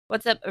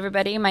What's up,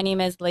 everybody? My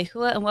name is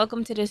Lehua, and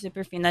welcome to the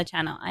Superfina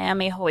Channel. I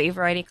am a Hawaii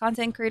variety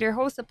content creator,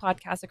 host of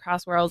podcasts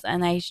across worlds,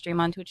 and I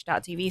stream on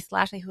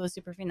twitch.tv/Lehua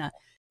Superfina.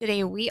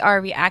 Today, we are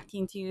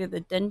reacting to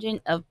the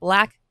Dungeon of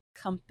Black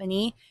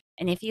Company.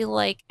 And if you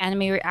like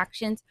anime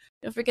reactions,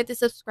 don't forget to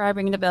subscribe,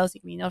 ring the bell so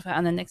you can be notified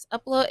on the next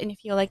upload. And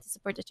if you like to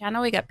support the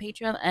channel, we got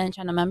Patreon and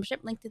channel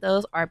membership. Link to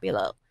those are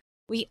below.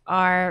 We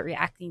are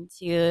reacting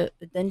to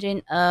the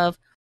Dungeon of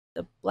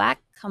the Black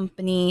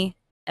Company,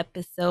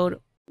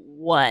 episode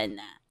 1.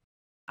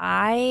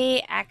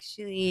 I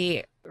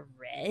actually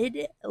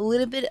read a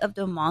little bit of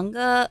the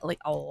manga like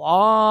a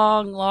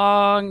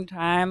long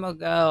time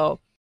ago,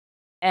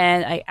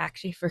 and I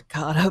actually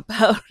forgot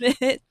about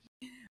it.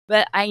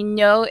 But I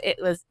know it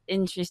was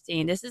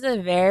interesting. This is a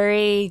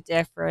very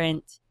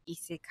different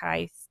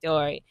isekai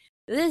story.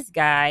 This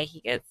guy,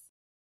 he gets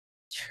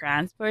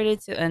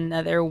transported to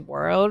another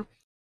world,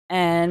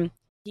 and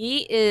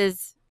he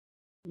is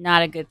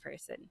not a good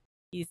person.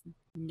 He's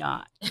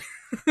not.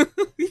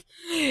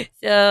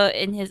 So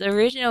in his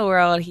original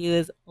world, he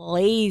was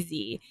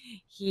lazy.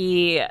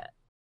 He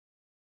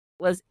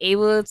was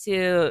able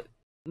to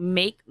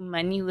make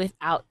money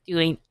without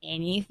doing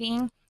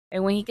anything.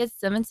 And when he gets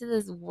summoned to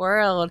this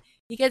world,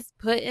 he gets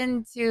put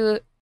into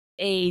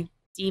a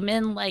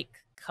demon like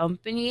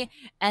company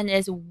and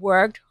is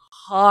worked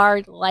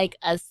hard like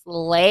a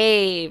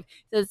slave.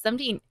 So it's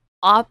something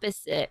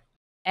opposite.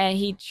 And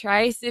he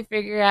tries to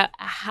figure out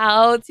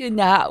how to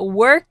not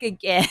work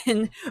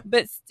again,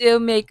 but still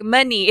make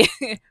money.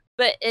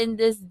 But in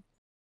this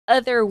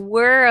other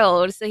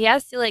world. So he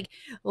has to like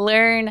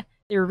learn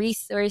the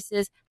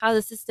resources, how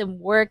the system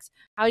works,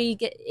 how do you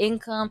get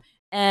income,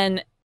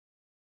 and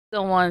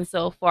so on and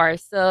so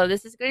forth. So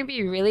this is going to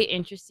be really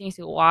interesting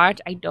to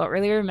watch. I don't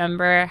really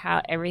remember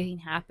how everything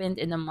happened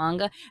in the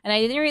manga, and I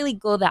didn't really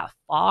go that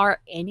far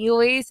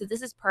anyway, so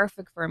this is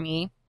perfect for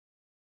me.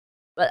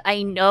 But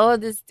I know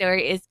this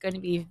story is going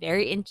to be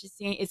very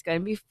interesting. It's going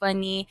to be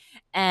funny,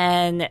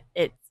 and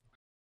it's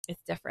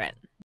different.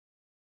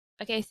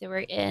 Okay, so we're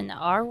in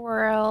our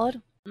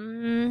world.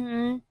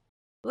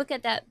 Look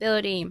at that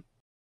building.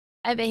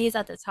 I bet he's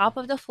at the top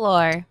of the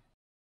floor.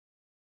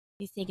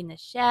 He's taking a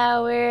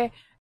shower.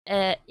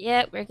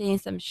 Yeah, we're getting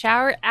some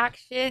shower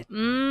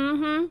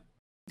action.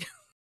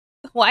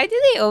 Why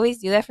do they always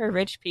do that for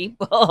rich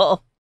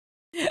people?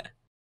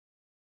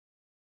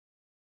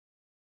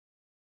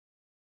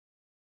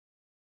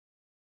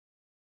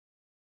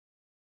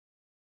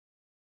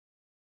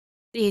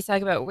 He's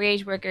talking about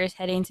wage workers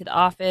heading to the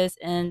office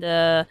in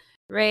the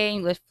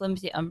rain with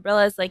flimsy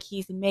umbrellas. Like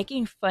he's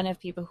making fun of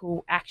people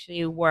who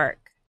actually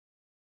work.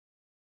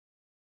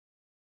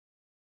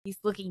 He's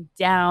looking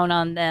down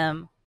on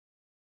them.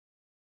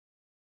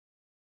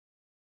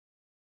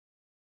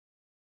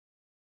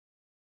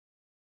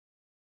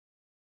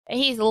 And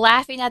he's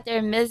laughing at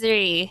their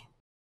misery.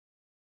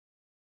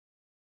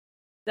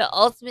 The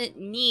ultimate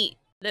neat.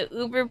 The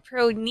Uber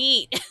Pro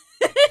Neet.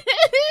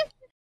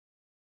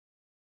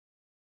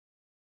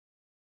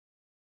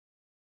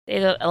 They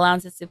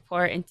allowance of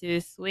support into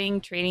swing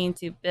trading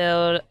to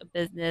build a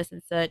business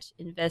and such.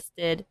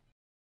 Invested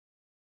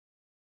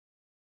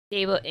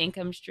stable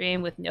income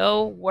stream with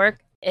no work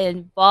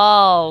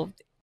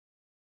involved.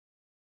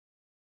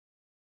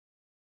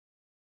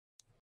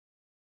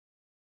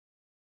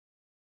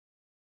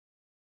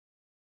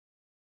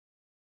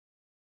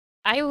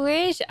 I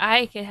wish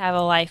I could have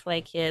a life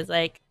like his.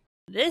 Like,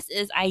 this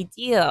is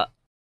ideal.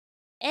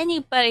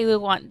 Anybody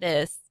would want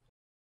this.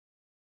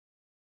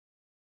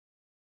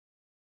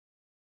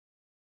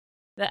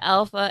 The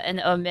Alpha and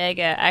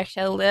Omega. I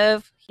shall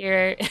live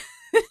here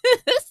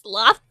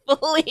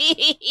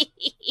slothfully.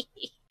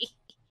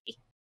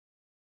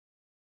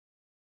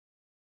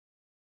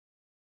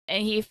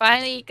 And he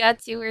finally got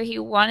to where he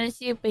wanted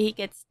to, but he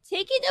gets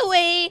taken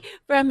away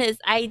from his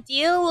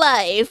ideal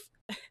life.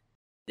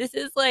 This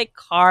is like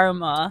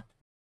karma.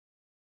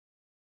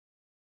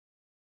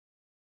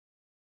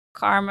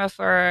 Karma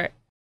for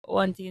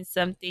wanting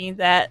something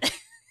that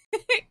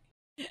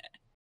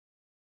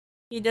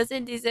he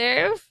doesn't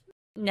deserve.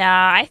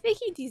 Nah, I think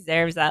he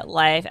deserves that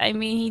life. I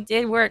mean, he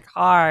did work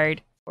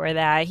hard for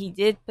that. He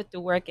did put the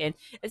work in.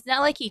 It's not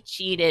like he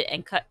cheated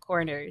and cut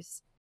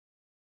corners.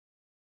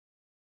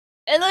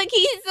 And look,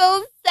 he's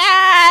so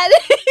sad.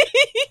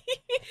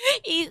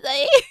 he's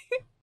like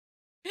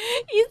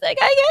He's like,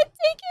 I got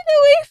taken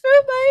away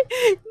from my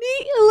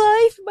neat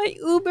life, my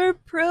Uber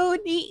Pro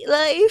Neet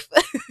life.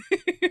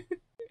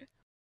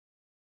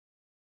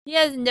 He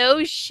has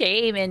no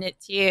shame in it,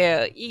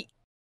 too.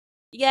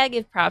 You gotta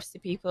give props to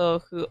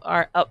people who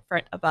are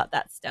upfront about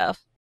that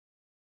stuff.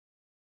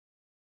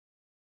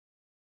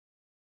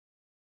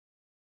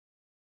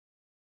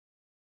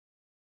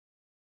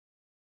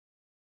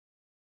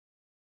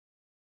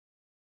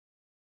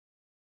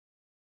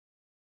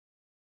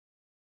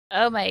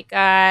 Oh my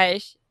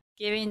gosh.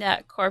 Giving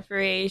that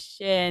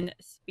corporation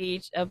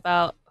speech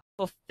about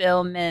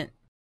fulfillment.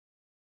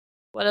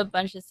 What a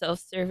bunch of self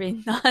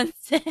serving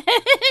nonsense.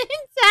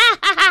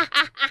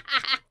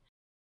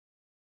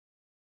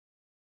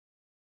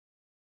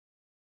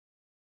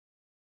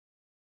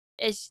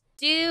 It's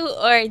do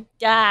or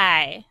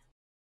die.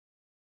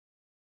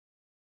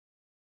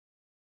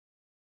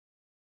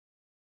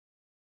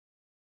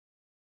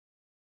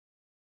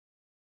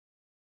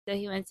 So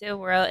he went to a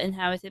world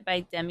inhabited by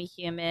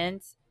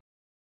demi-humans.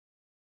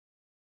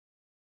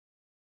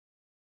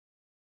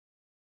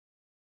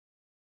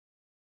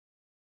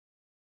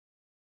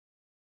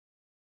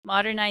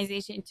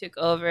 Modernization took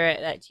over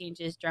that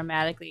changes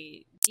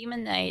dramatically.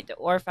 Demonite, the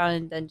ore found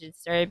in dungeons,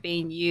 started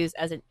being used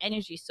as an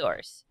energy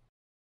source.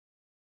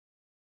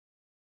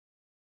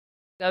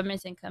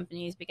 Governments and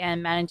companies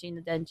began managing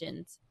the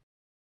dungeons.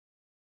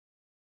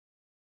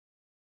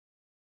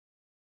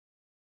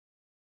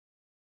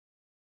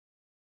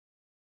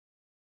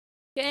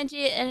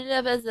 Kinji ended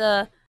up as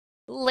a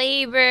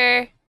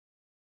labor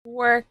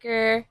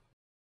worker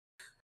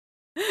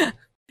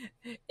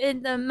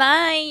in the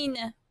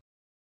mine.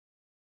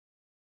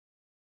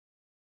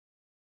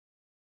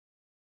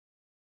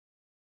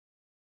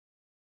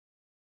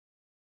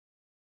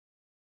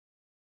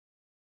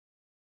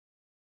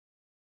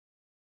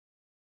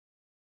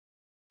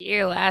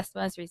 Your last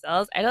month's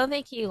results? I don't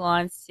think he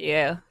wants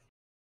to.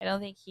 I don't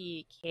think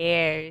he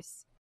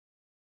cares.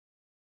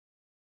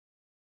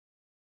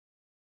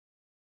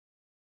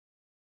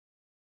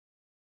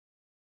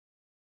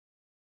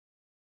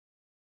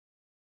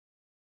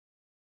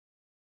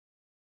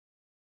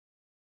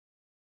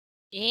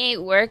 You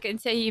ain't work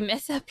until you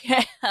mess up your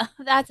health.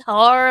 That's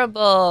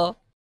horrible.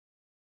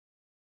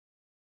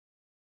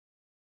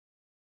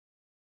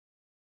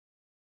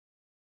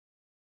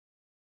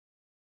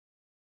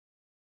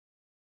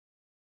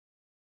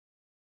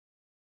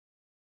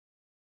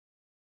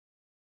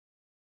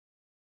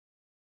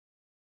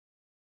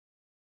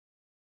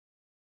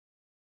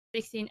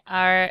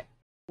 $16-hour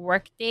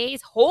work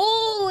days.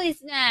 Holy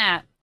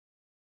snap!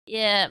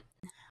 Yeah,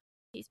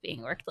 he's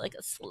being worked like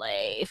a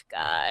slave.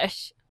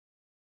 Gosh.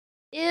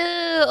 Ew,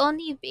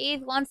 only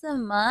bathe once a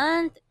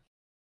month?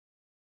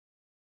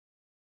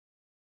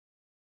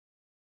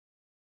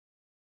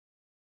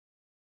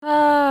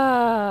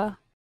 Ah.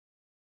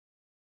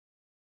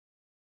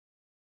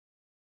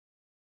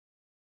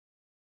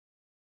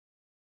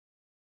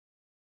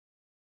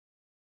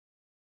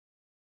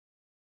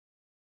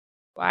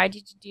 Why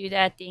did you do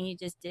that thing you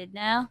just did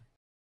now?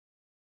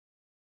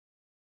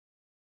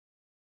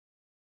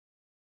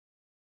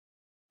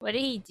 What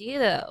did he do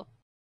though?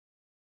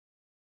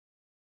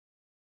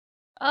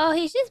 Oh,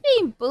 he's just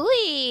being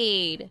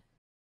bullied.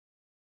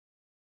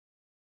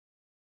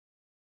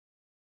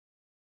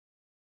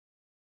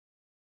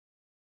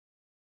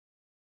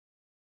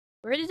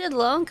 Where did the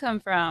loan come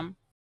from?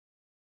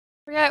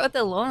 Forgot what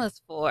the loan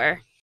was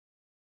for.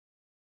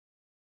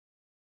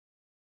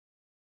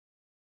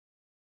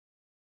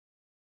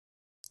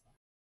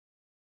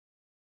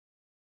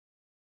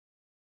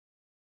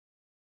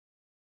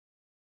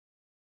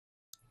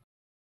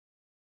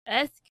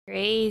 That's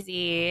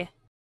crazy.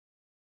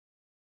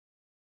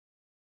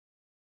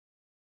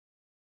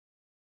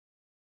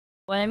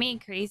 What I mean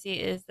crazy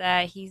is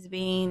that he's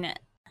being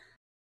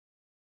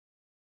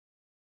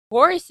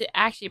forced to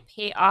actually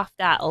pay off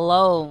that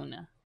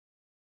loan.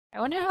 I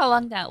wonder how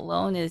long that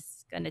loan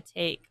is gonna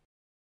take.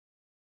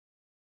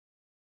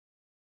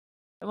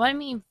 What I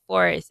mean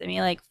forced, I mean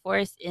like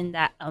forced in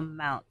that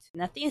amount.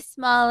 Nothing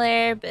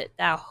smaller, but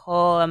that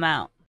whole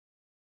amount.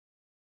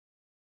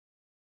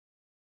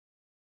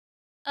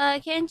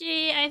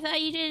 Kenji, I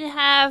thought you didn't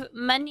have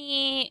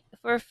money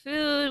for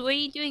food. What are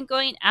you doing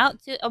going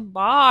out to a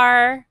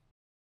bar?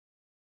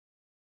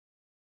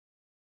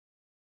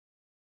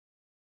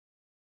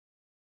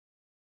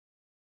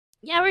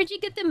 Yeah, where'd you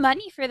get the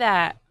money for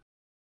that?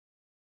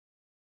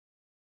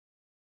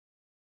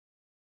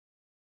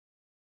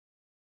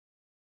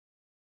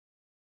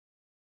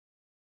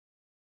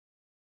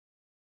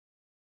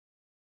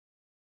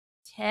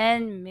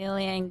 $10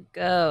 million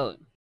goat.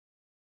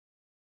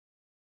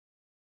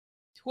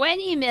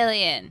 20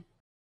 million.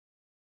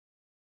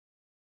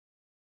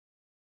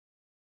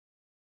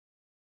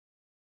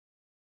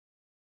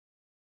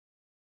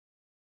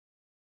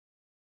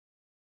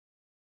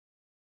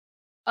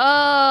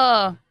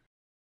 Oh.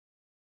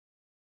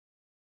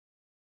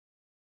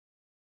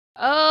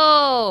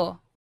 Oh.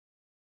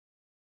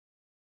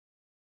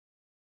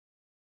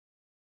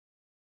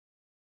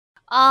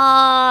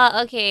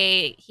 Ah,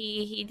 okay.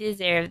 He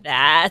deserved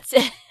that.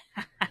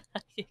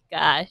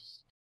 Gosh.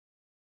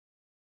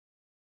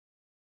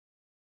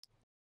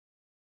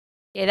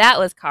 Yeah, that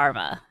was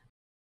karma.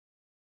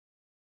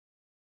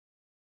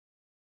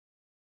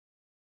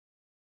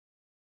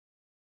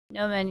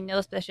 No money,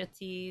 no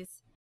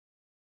specialties.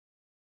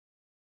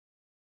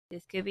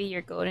 This could be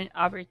your golden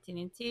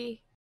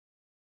opportunity.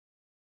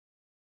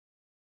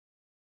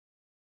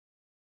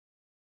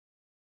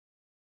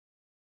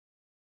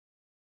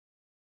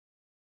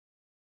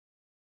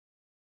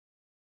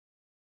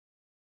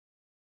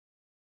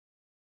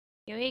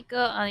 Can we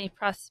go on a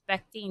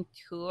prospecting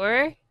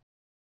tour?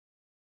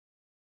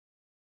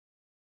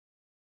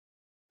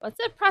 What's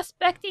a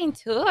prospecting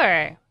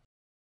tour?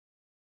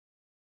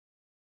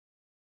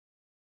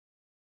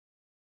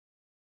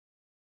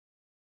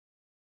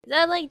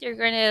 that like they're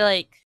gonna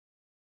like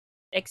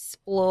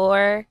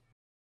explore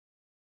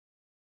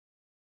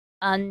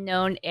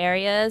unknown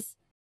areas?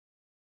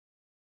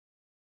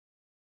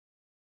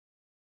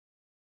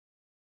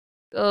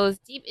 Goes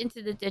deep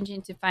into the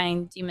dungeon to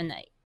find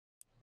Demonite.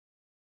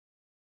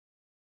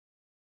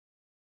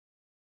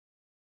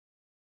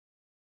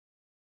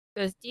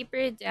 Goes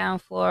deeper down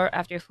floor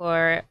after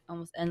floor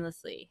almost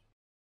endlessly.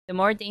 The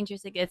more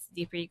dangerous it gets, the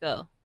deeper you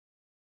go.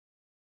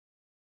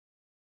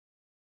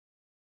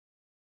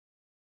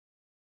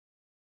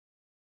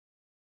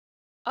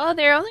 Oh,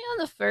 they're only on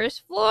the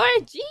first floor?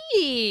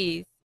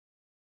 Jeez!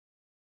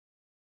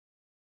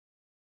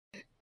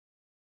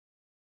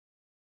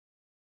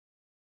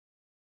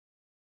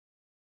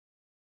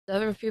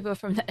 Several people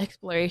from the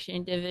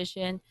exploration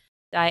division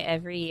die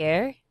every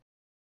year.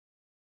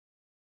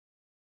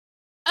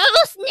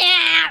 Oh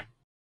snap!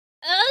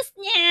 Oh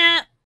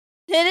snap!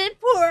 Hidden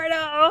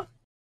portal!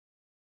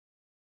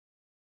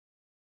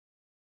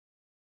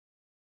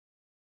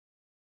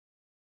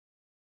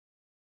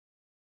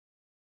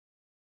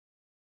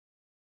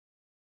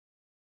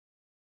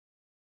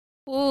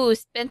 Ooh,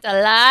 spent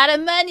a lot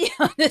of money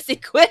on this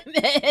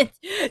equipment.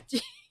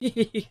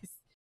 Jeez.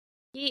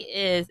 He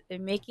is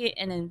making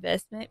an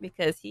investment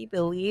because he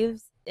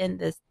believes in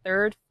this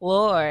third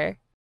floor.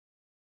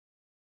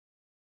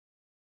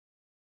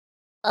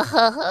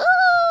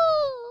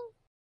 Oh,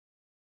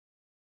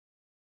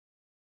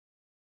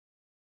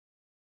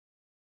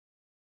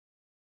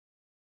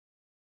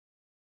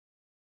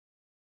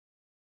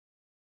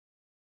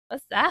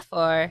 what's that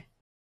for?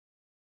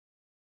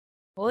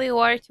 Holy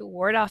water to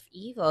ward off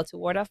evil, to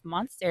ward off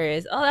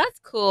monsters. Oh, that's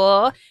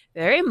cool.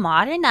 Very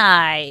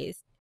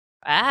modernized.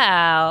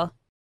 Wow.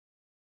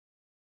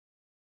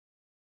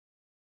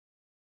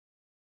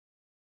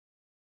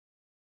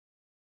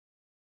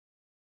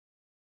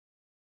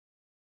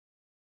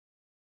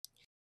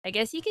 I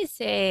guess you could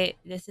say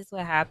this is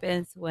what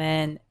happens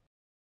when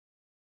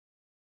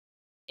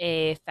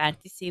a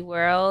fantasy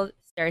world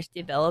starts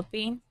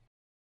developing,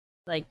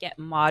 like get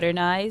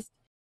modernized.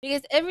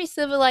 Because every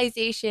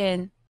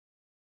civilization,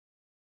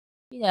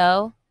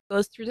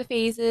 goes through the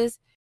phases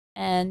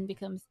and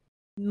becomes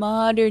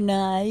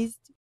modernized.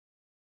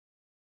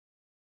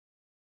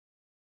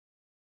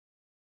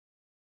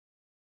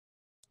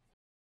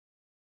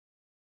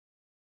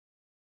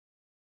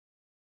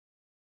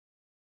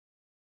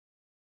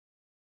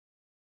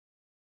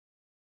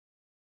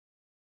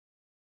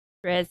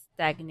 Red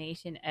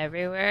stagnation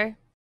everywhere.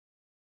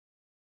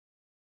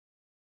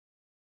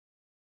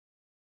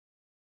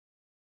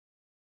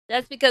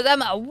 That's because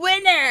I'm a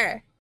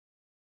winner.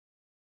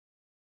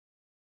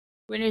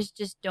 Winners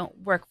just don't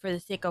work for the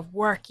sake of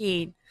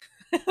working.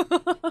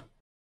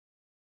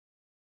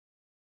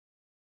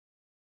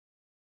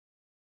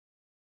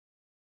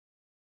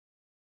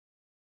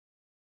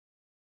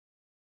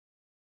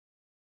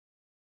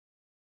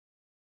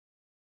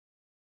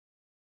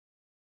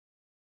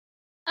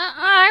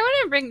 I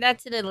wouldn't bring that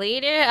to the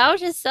leader. I would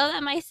just sell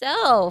that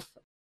myself.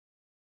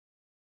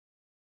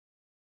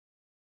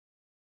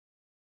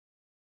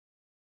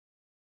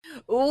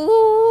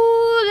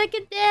 Ooh, look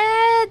at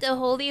that! The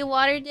holy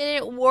water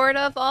didn't ward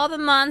off all the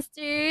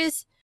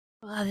monsters.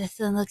 Oh, this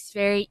one looks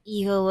very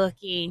evil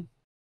looking.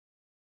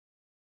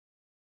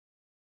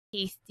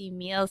 Tasty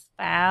meals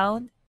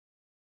found.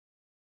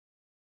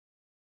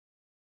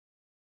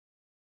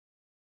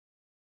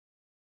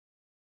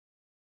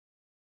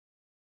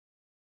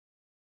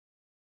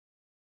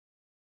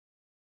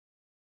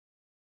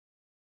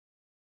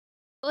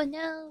 Oh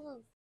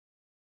no!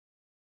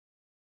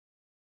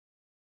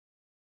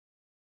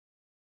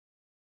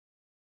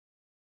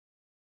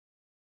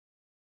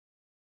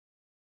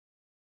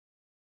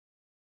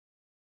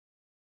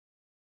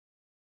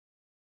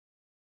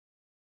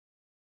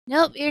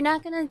 Nope, you're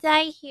not gonna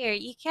die here.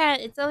 You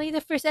can't. It's only the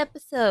first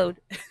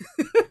episode.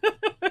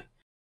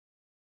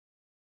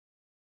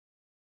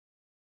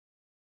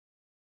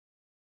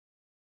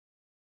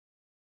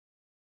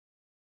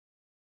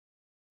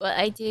 What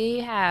I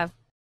do have?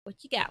 What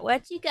you got?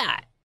 What you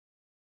got?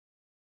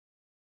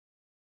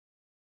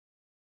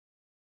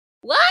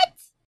 What?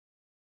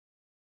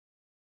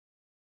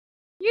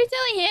 You're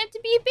telling him to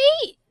be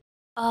bait?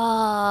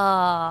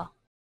 Oh,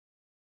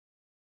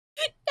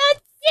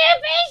 that's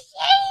super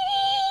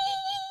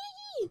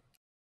shady!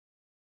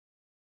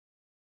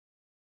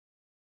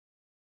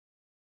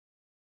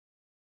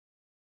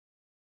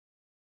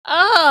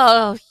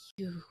 Oh,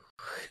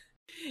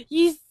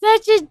 you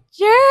such a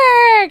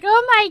jerk!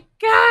 Oh my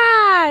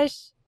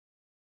gosh!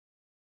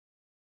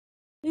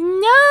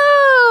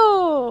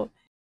 No!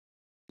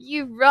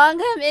 You wrung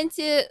him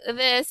into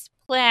this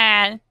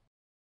plan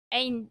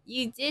and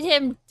you did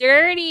him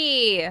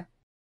dirty.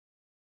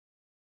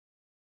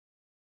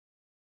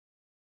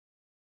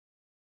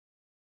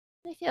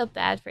 I feel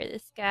bad for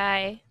this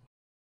guy.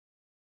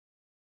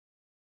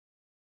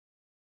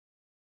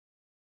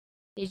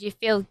 Did you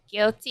feel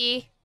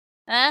guilty?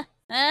 Huh?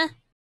 Huh?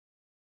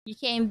 You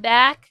came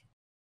back?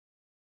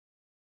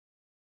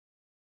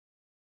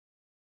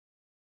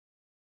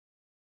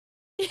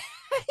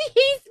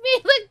 He's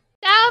me look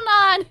down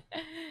on.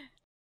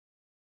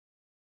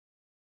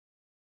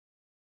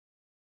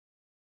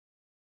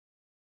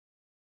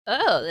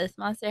 Oh, this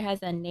monster has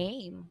a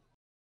name.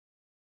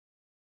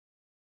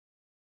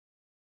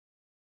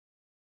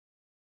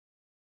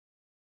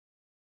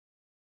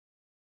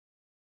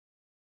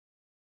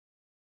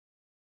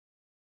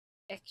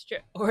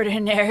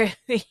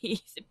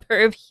 Extraordinarily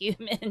superb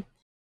human.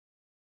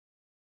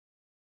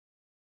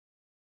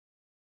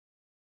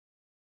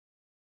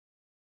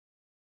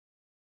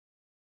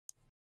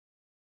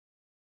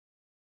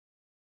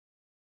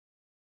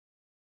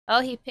 Oh,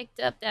 he picked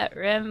up that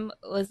Rim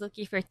was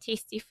looking for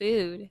tasty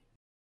food.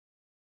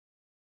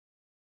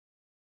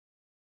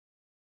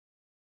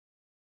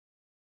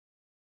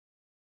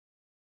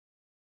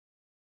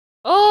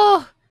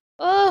 Oh,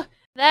 oh,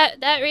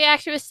 that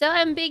reaction was so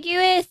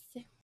ambiguous.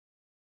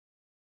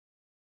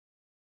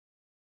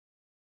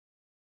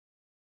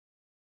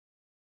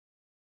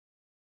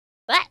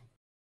 What?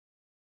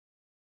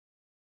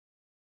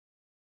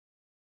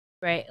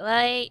 Bright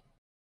light.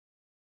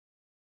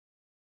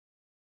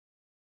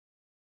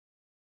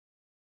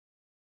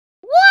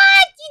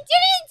 What? You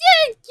didn't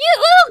do it, cute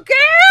little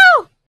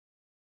girl.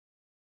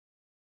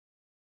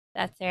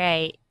 That's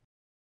right.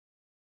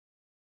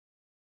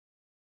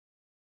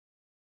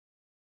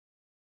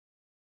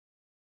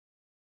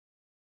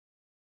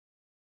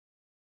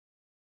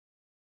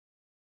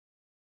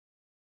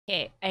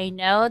 Okay, I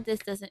know this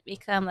doesn't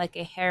become like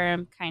a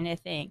harem kind of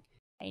thing.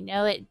 I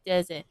know it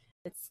doesn't,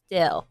 but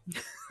still.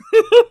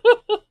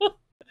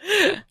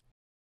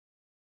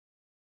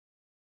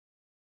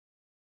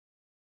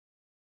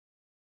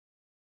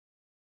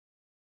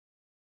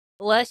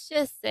 Let's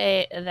just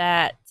say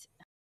that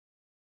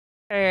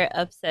her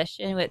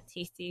obsession with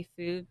tasty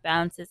food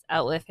balances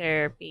out with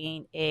her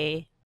being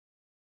a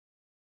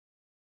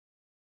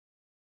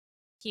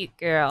cute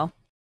girl.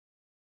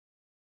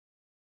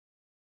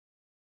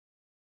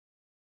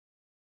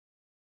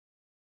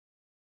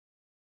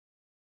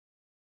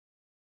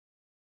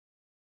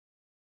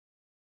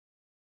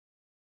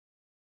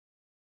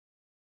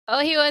 Oh,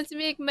 he wants to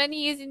make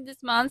money using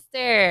this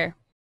monster.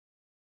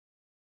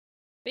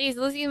 But he's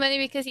losing money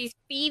because he's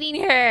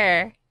feeding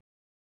her.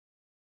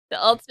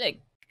 The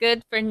ultimate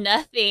good for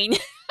nothing.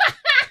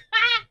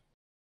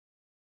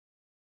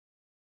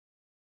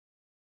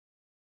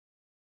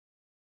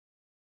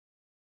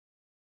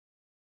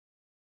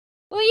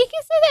 Well, you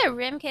can say that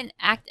Rim can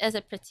act as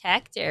a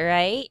protector,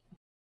 right?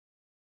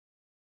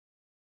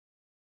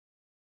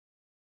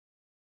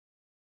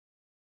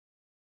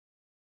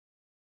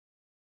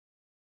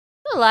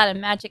 A lot of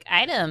magic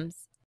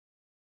items.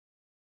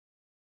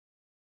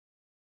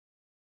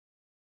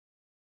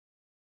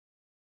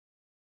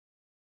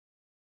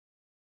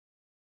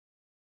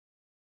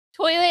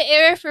 Toilet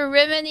error for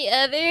Rim and the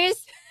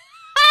others.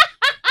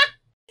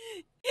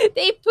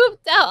 They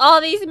pooped out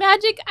all these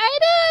magic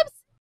items.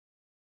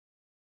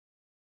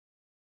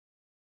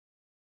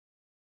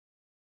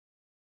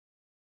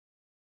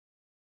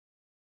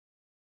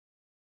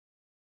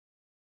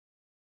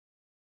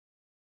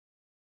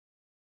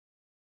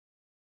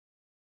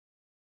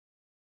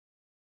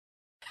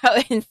 How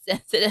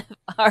insensitive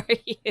are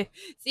you?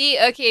 See,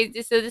 okay,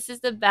 so this is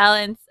the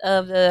balance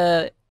of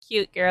the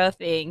cute girl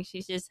thing.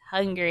 She's just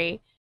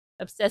hungry,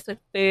 obsessed with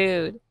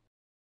food.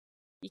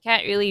 You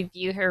can't really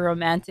view her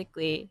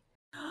romantically.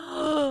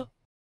 Oh,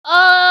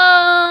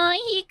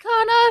 he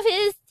cut off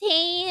his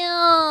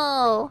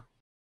tail.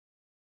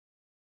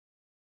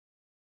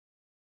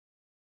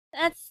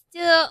 That's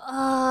still,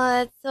 oh,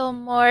 that's so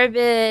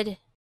morbid.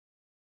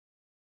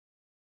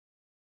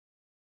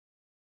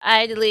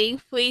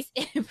 Idling, please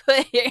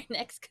input your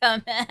next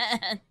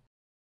command.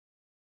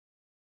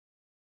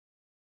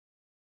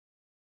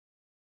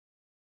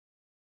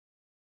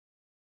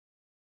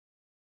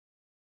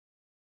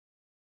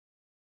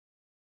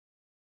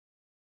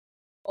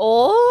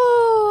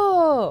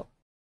 Oh,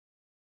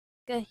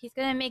 good. He's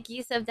gonna make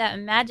use of that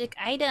magic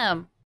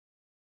item.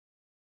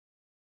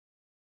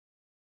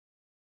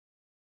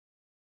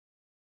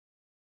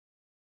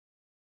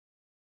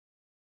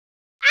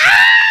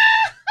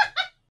 Ah!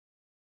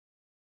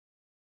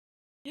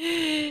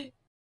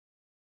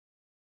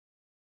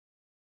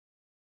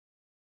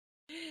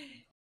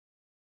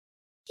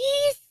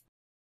 He's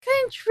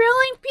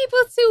controlling people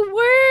to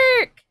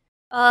work.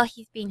 Oh,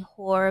 he's being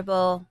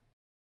horrible.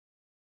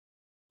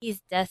 He's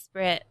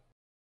desperate.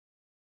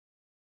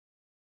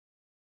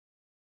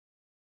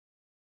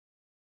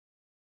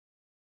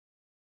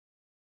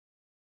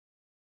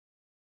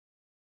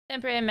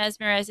 Temporary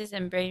mesmerizes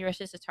and brain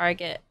rushes the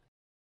target.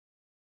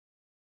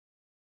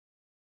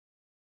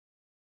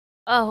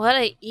 Oh, what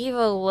an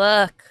evil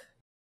look.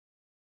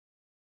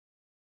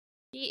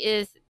 He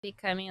is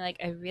becoming like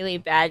a really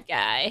bad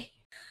guy.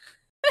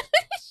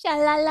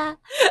 Shalala.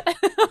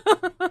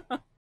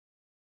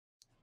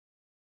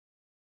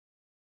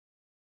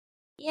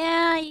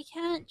 Yeah, you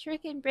can't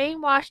trick and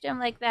brainwash them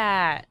like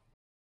that.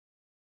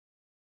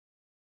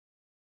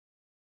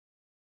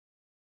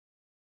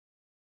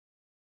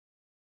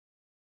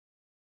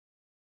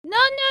 No, no,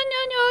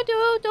 no,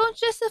 no, don't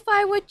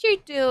justify what you're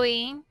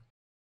doing.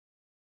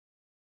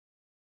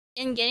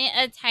 and getting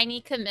a tiny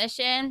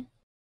commission,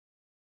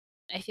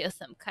 I feel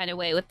some kind of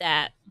way with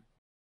that.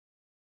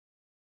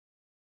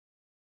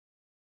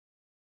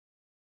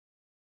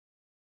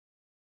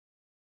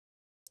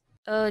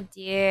 Oh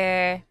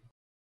dear.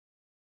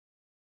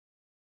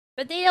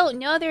 But they don't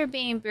know they're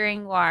being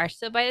brainwashed.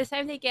 So by the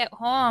time they get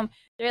home,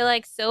 they're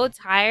like so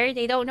tired.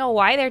 They don't know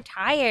why they're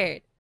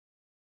tired.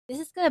 This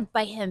is gonna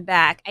bite him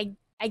back.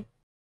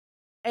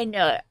 I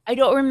know it. I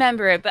don't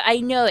remember it, but I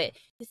know it.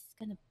 This is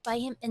gonna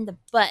bite him in the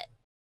butt.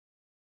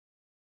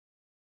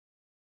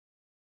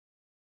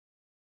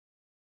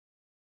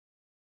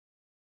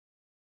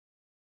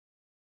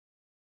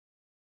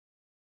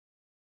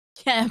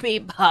 Can't be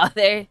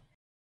bothered.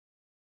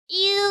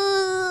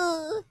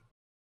 Ew.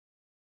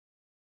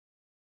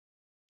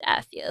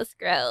 That feels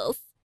gross.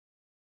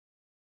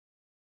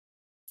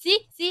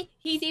 See,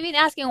 he's even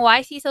asking why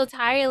is he so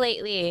tired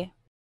lately.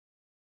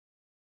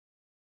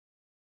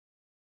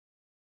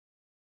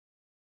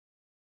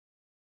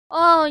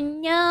 Oh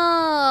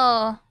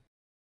no.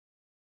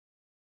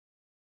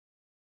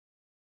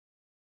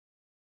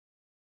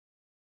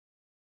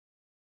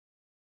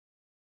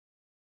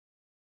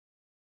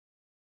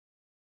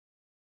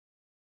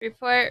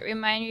 Report,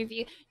 remind,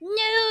 review.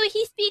 No,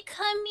 he's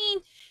becoming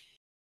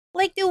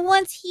like the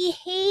ones he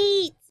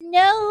hates.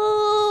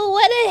 No,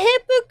 what a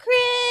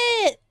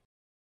hypocrite.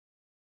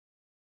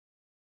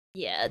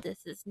 Yeah,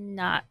 this is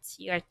not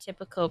your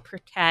typical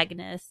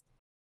protagonist.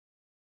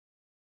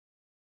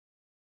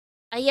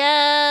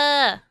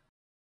 Aya!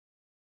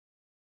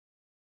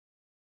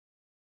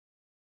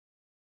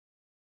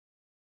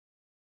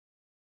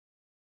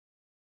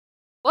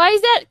 Why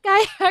is that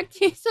guy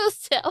acting so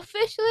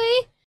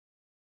selfishly?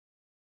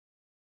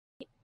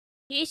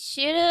 He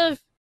should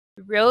have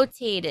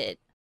rotated.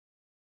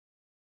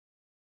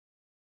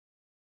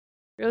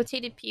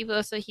 Rotated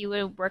people so he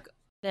wouldn't work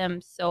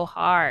them so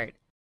hard.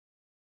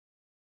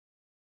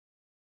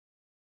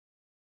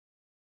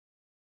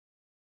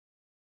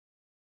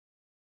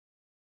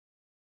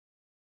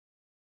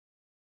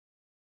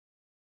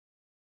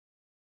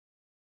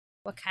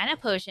 What kind of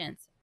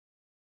potions?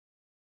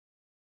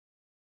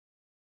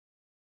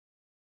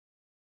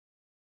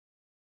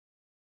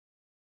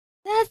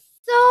 That's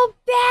so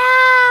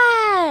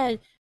bad!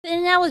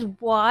 Then that was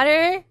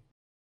water?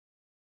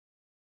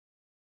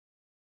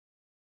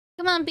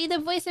 Come on, be the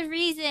voice of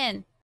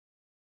reason.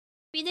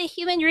 Be the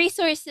human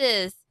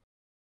resources.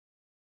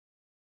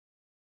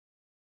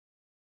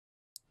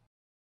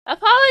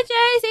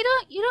 Apologize.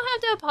 You don't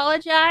have to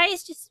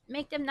apologize. Just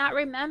make them not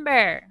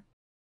remember.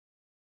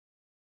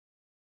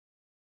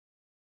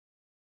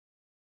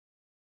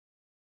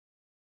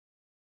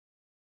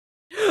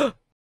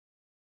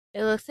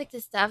 It looks like the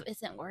stuff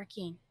isn't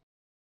working.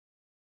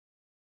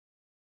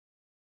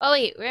 Oh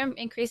wait, Rim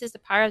increases the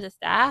power of the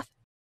staff?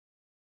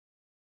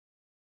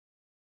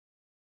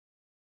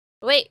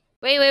 Wait.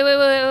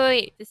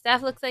 The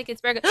staff looks like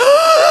it's broken. No!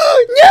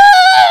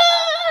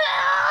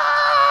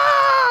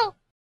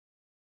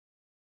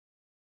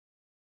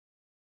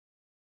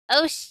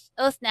 Oh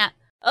snap.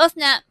 Oh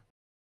snap.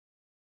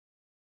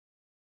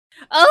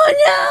 Oh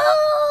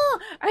no!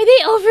 Are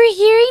they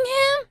overhearing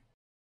him?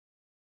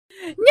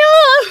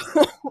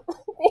 No!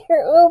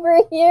 They're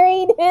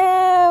overhearing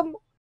him!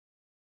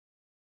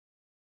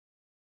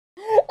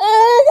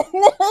 Oh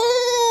no!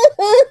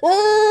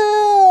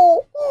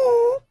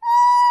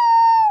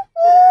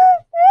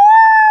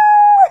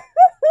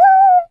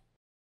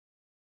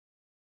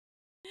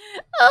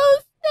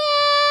 Oh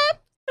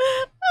snap!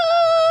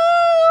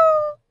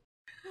 Oh!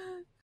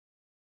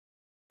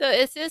 So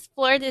is this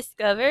floor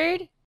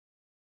discovered?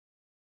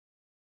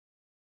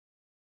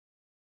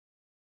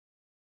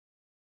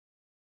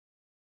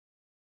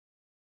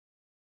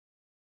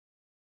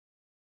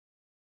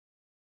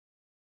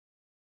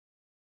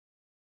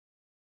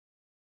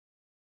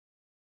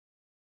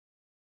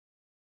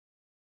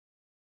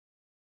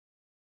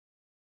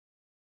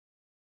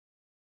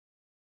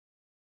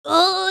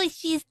 Oh,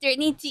 she's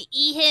threatening to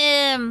eat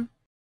him.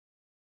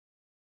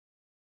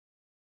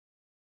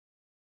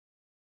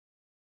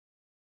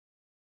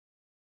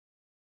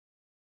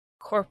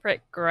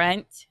 Corporate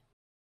grunt.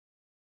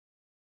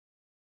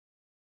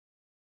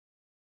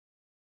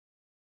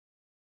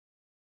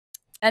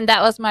 And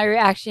that was my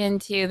reaction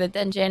to the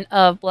Dungeon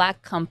of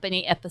Black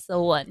Company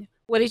episode 1.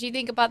 What did you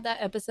think about that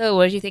episode?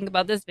 What did you think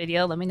about this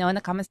video? Let me know in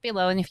the comments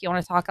below. And if you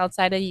want to talk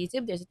outside of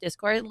YouTube, there's a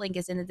Discord. Link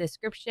is in the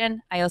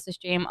description. I also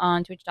stream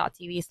on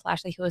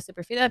twitch.tv/Lehua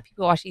Superfina. If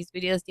people watch these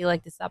videos, do you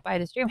like to stop by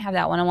the stream? Have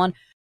that one-on-one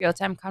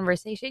real-time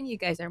conversation. You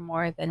guys are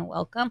more than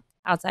welcome.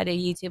 Outside of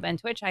YouTube and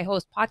Twitch, I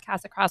host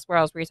podcasts across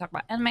worlds where we talk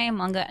about anime,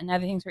 manga, and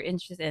other things we're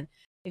interested in.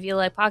 If you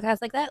like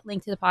podcasts like that,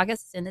 link to the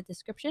podcast is in the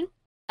description.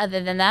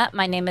 Other than that,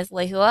 my name is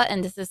Lehua,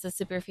 and this is the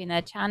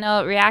Superfina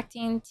Channel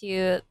reacting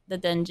to the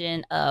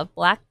Dungeon of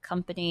Black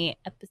Company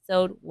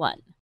episode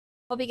 1.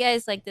 Hope you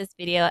guys like this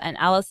video, and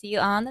I will see you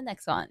on the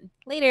next one.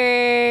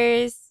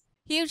 Laters!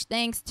 Huge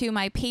thanks to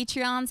my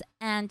Patreons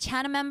and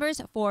channel members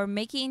for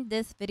making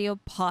this video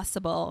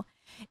possible.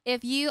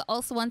 If you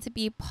also want to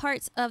be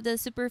part of the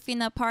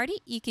Superfina party,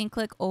 you can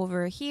click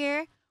over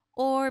here,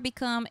 or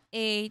become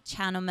a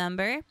channel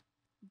member.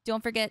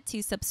 Don't forget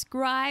to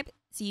subscribe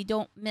so you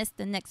don't miss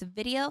the next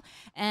video.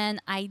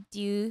 And I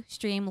do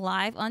stream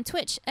live on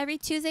Twitch every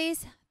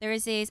Tuesdays,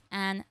 Thursdays,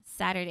 and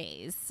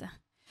Saturdays.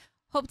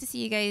 Hope to see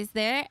you guys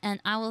there, and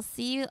I will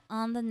see you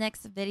on the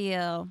next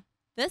video.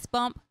 Fist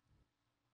bump.